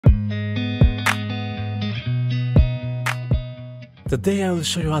Today I will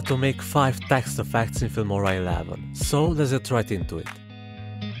show you how to make 5 text effects in Filmora 11, so let's get right into it.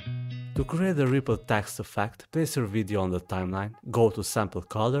 To create the ripple text effect, place your video on the timeline, go to sample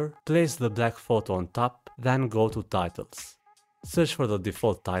color, place the black photo on top, then go to titles. Search for the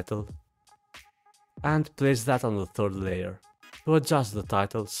default title and place that on the third layer. To adjust the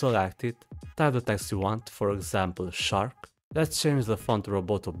title, select it, type the text you want, for example shark. Let's change the font to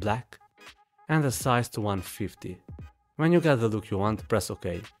Roboto black and the size to 150. When you get the look you want, press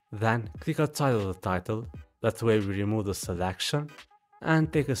OK. Then click outside of the title, that way we remove the selection,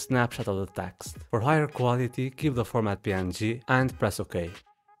 and take a snapshot of the text. For higher quality, keep the format PNG and press OK.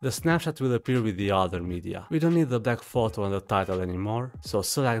 The snapshot will appear with the other media. We don't need the black photo and the title anymore, so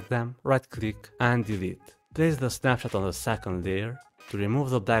select them, right click and delete. Place the snapshot on the second layer. To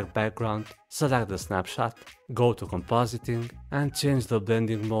remove the black background, select the snapshot, go to compositing and change the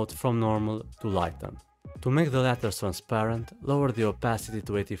blending mode from normal to lighten. To make the letters transparent, lower the opacity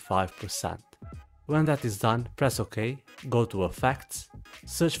to 85%. When that is done, press OK, go to Effects,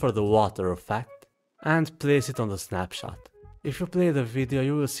 search for the water effect, and place it on the snapshot. If you play the video,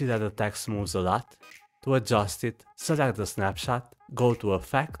 you will see that the text moves a lot. To adjust it, select the snapshot, go to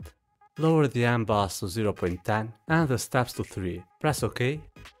Effect, lower the emboss to 0.10 and the steps to 3. Press OK,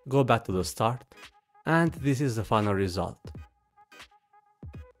 go back to the start, and this is the final result.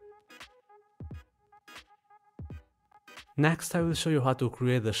 Next, I will show you how to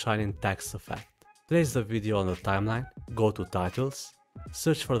create the shining text effect. Place the video on the timeline, go to titles,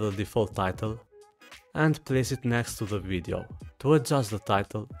 search for the default title, and place it next to the video. To adjust the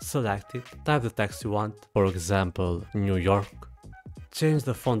title, select it, type the text you want, for example New York, change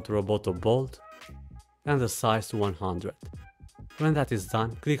the font to Roboto bold, and the size to 100. When that is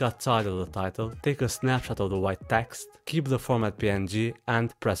done, click outside of the title, take a snapshot of the white text, keep the format PNG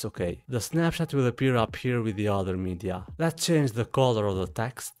and press OK. The snapshot will appear up here with the other media. Let's change the color of the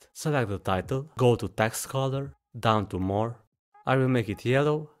text, select the title, go to text color, down to more. I will make it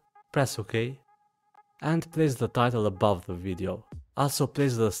yellow, press OK, and place the title above the video. Also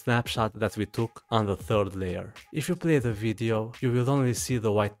place the snapshot that we took on the third layer. If you play the video, you will only see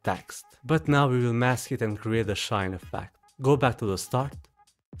the white text, but now we will mask it and create a shine effect. Go back to the start,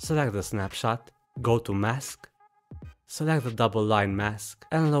 select the snapshot, go to mask, select the double line mask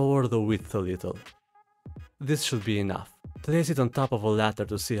and lower the width a little. This should be enough. Place it on top of a letter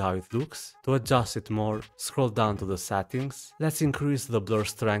to see how it looks. To adjust it more, scroll down to the settings. Let's increase the blur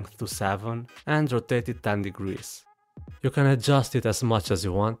strength to 7 and rotate it 10 degrees. You can adjust it as much as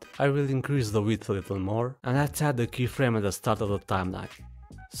you want. I will increase the width a little more, and let's add the keyframe at the start of the timeline,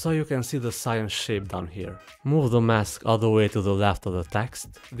 so you can see the science shape down here. Move the mask all the way to the left of the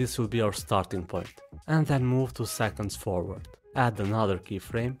text. This will be our starting point. And then move 2 seconds forward. Add another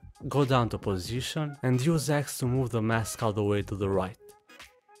keyframe, go down to position and use X to move the mask all the way to the right.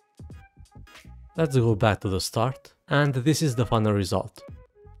 Let's go back to the start, and this is the final result.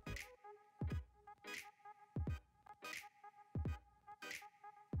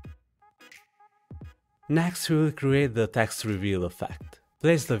 Next we will create the text reveal effect.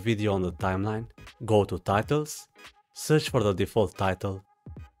 Place the video on the timeline, go to titles, search for the default title,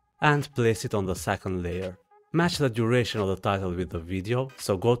 and place it on the second layer. Match the duration of the title with the video,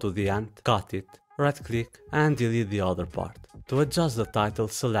 so go to the end, cut it, right click and delete the other part. To adjust the title,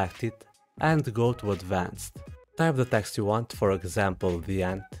 select it and go to advanced. Type the text you want, for example the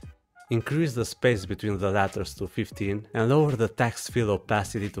end. Increase the space between the letters to 15 and lower the text fill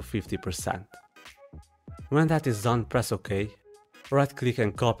opacity to 50%. When that is done, press OK. Right click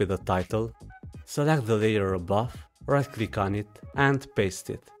and copy the title, select the layer above, right click on it and paste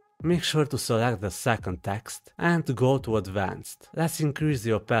it. Make sure to select the second text and go to advanced. Let's increase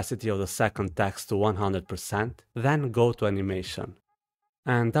the opacity of the second text to 100%, then go to animation.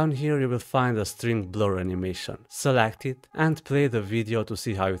 And down here you will find a string blur animation. Select it and play the video to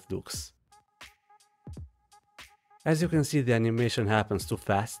see how it looks. As you can see, the animation happens too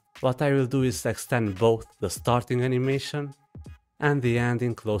fast. What I will do is extend both the starting animation and the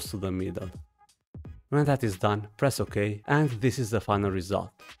ending close to the middle. When that is done, press OK, and this is the final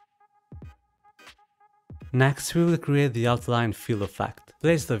result. Next, we will create the outline fill effect.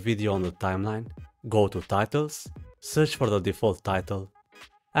 Place the video on the timeline, go to titles, search for the default title,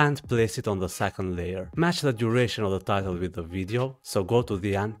 and place it on the second layer. Match the duration of the title with the video, so go to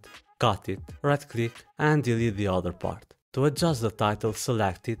the end, cut it, right click and delete the other part. To adjust the title,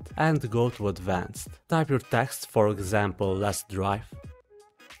 select it and go to advanced. Type your text, for example let's drive.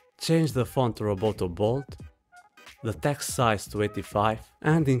 Change the font to Roboto bold, the text size to 85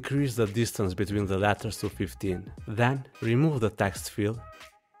 and increase the distance between the letters to 15. Then remove the text fill,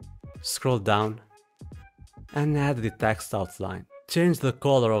 scroll down and add the text outline. Change the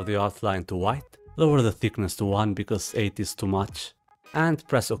color of the outline to white, lower the thickness to 1 because 8 is too much, and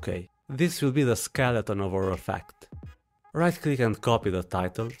press OK. This will be the skeleton of our effect. Right click and copy the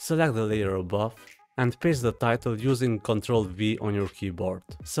title, select the layer above, and paste the title using Ctrl V on your keyboard.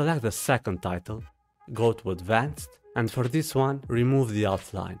 Select the second title, go to Advanced, and for this one, remove the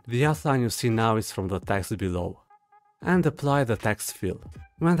outline. The outline you see now is from the text below. And apply the text fill.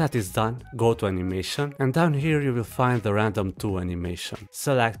 When that is done, go to Animation, and down here you will find the Random 2 animation.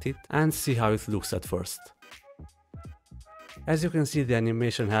 Select it and see how it looks at first. As you can see, the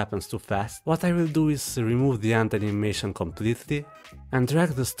animation happens too fast. What I will do is remove the end animation completely and drag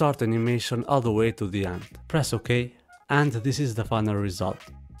the start animation all the way to the end. Press OK, and this is the final result.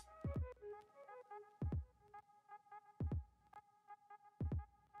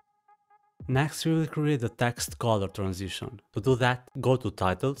 Next, we will create the text color transition. To do that, go to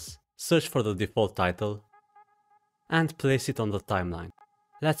Titles, search for the default title, and place it on the timeline.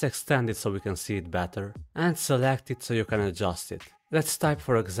 Let's extend it so we can see it better, and select it so you can adjust it. Let's type,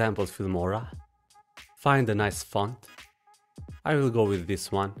 for example, Filmora, find a nice font. I will go with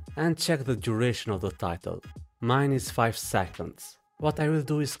this one, and check the duration of the title. Mine is 5 seconds. What I will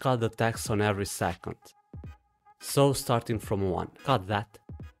do is cut the text on every second. So starting from 1, cut that,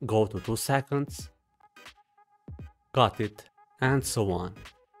 go to 2 seconds, cut it, and so on.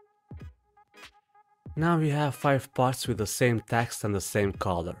 Now we have 5 parts with the same text and the same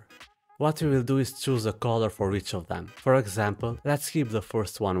color. What we will do is choose a color for each of them. For example, let's keep the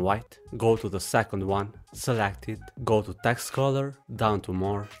first one white, go to the second one, select it, go to text color, down to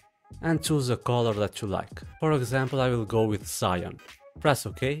more, and choose a color that you like. For example, I will go with cyan. Press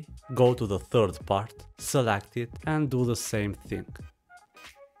OK, go to the third part, select it, and do the same thing.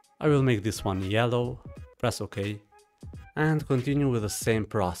 I will make this one yellow, press OK, and continue with the same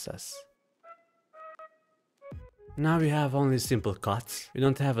process. Now we have only simple cuts, we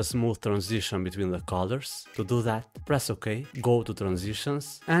don't have a smooth transition between the colors. To do that, press OK, go to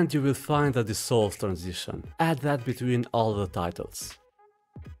Transitions, and you will find a Dissolve transition. Add that between all the titles.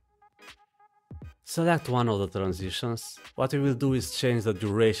 Select one of the transitions. What we will do is change the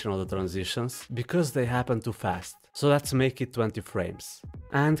duration of the transitions, because they happen too fast. So let's make it 20 frames.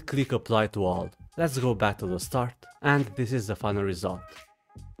 And click Apply to all. Let's go back to the start, and this is the final result.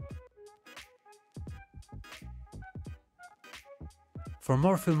 For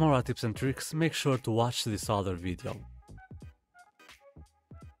more Filmora tips and tricks, make sure to watch this other video.